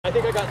I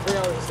think I got 3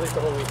 hours of sleep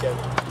the whole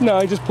weekend. No,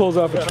 he just pulls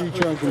off a tree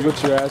trunk and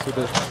whips your ass with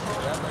it.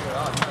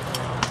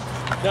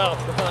 No,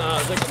 I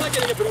was like, I'm not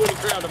getting up and winning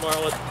crown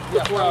tomorrow with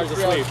 4 hours of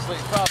sleep.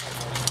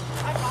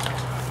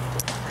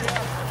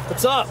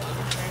 What's up?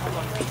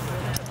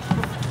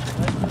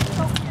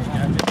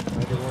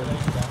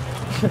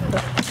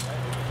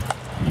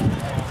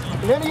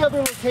 In any other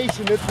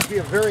location, this would be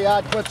a very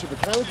odd question,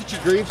 but can I look at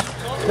your greaves?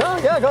 No,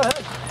 yeah, go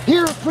ahead.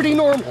 Here, it's pretty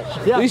normal.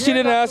 Yeah, At least you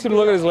didn't ask him to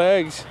look at his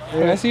legs.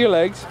 Can I see your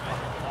legs?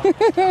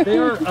 They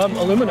are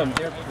aluminum.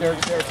 They're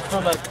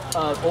from an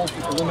old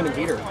aluminum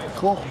heater.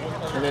 Cool.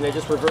 And then they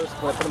just reverse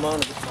when I put them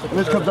on. And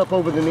this comes up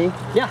over the knee?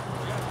 Yeah.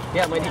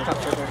 Yeah, my knee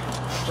cups right there.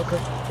 Okay.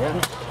 Yeah.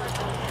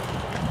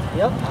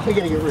 Yep. I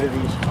gotta get rid of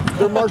these.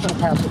 They're Marshall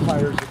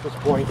pacifiers at this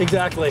point.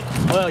 Exactly.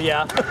 Well,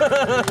 yeah.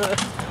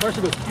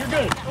 Marshall goes, you're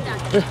good.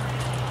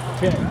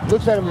 Okay.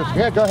 Looks at him and goes,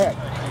 yeah, go ahead.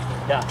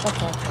 Yeah.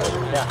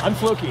 Yeah, I'm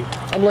Floki.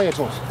 I'm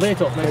Lentils.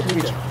 Lentils, nice to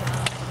meet you.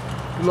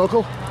 You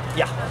local?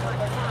 Yeah.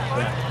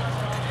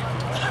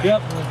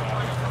 Yep.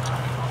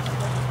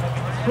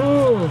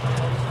 Ooh.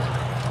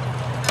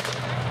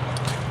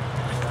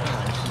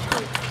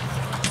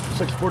 It's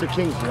like Sport of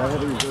Kings, and I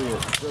haven't really good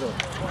at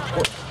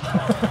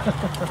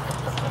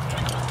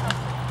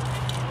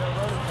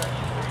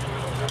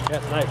Yeah,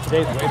 it's nice.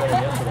 Today's way better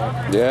than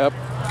yesterday. Yep.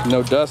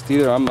 No dust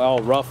either. I'm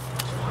all rough.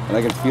 And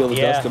I can feel the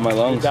dust in my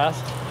lungs. The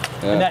dust.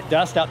 Yeah. And that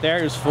dust out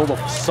there is full of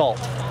salt.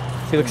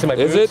 See, look at my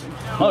boots. Is it?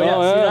 Oh, yeah.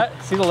 Yeah.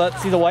 See that?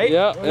 See the white?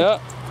 Yeah, yeah.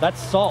 That's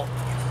salt.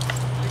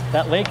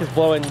 That lake is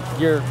blowing.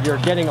 You're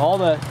getting all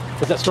the.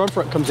 As that storm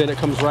front comes in, it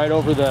comes right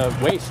over the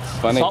wastes.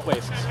 Funny. Salt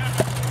wastes.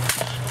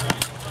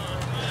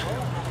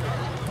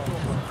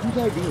 Whose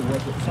idea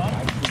was it to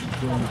actually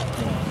join the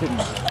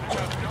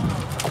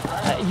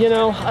city? You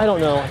know, I don't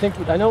know.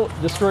 I know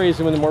the story is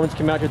when the Mormons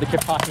came out here, they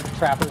kept talking to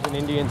trappers and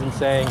Indians and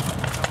saying,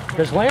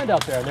 "There's land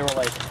out there," and they were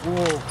like,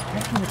 "Whoa,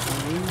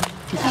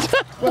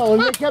 Well,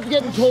 and they kept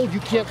getting told you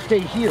can't stay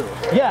here.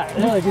 yeah,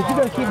 and they're like, you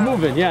gotta keep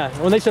moving." Yeah.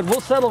 When they said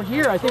we'll settle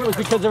here, I think it was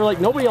because they were like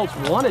nobody else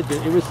wanted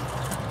it. It was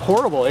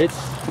horrible. It's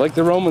Like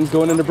the Romans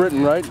going into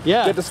Britain, right?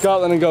 Yeah. Get to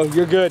Scotland and go,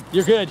 you're good.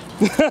 You're good.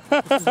 This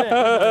is it.